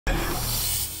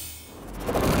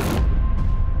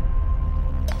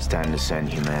time to send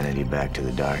humanity back to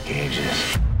the Dark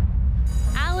Ages.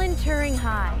 Alan Turing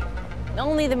High.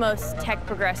 Only the most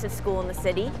tech-progressive school in the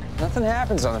city. Nothing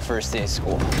happens on the first day of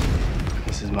school.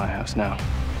 This is my house now.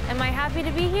 Am I happy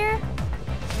to be here?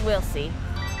 We'll see.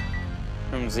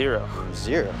 I'm Zero.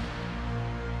 Zero.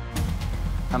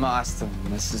 I'm Austin.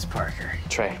 This is Parker.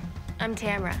 Trey. I'm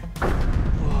Tamara.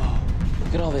 Whoa,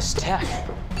 look at all this tech.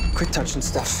 Quit touching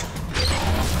stuff.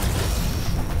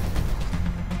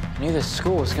 I knew this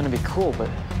school was gonna be cool, but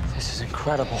this is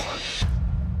incredible.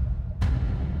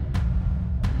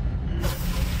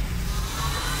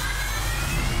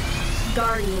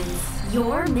 Guardians,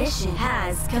 your mission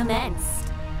has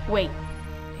commenced. Wait,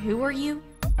 who are you?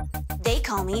 They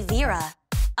call me Vera.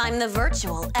 I'm the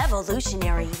virtual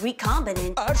evolutionary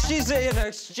recombinant. She's an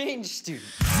exchange student.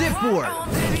 Zipboard.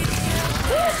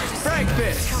 Frag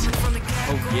fist.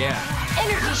 Oh, yeah.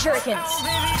 Energy shurikens.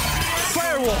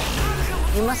 Firewall.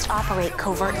 You must operate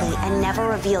covertly and never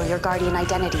reveal your Guardian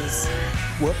identities.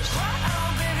 Whoops.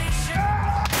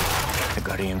 The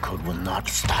Guardian Code will not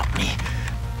stop me.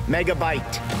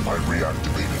 Megabyte. I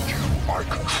reactivated you. I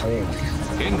control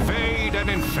you. Invade and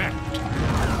infect.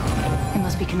 He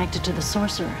must be connected to the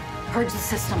sorcerer. Purge the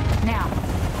system, now.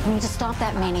 We need to stop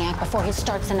that maniac before he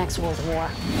starts the next World War.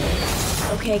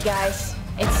 Okay, guys.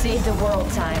 It's save the world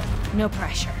time. No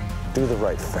pressure. Do the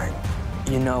right thing.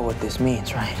 You know what this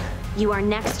means, right? You are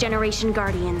Next-Generation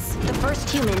Guardians, the first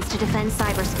humans to defend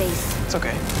cyberspace. It's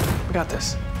okay. We got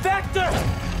this. Vector!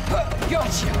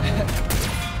 Gotcha!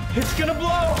 It's gonna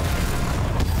blow!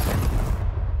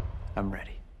 I'm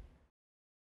ready.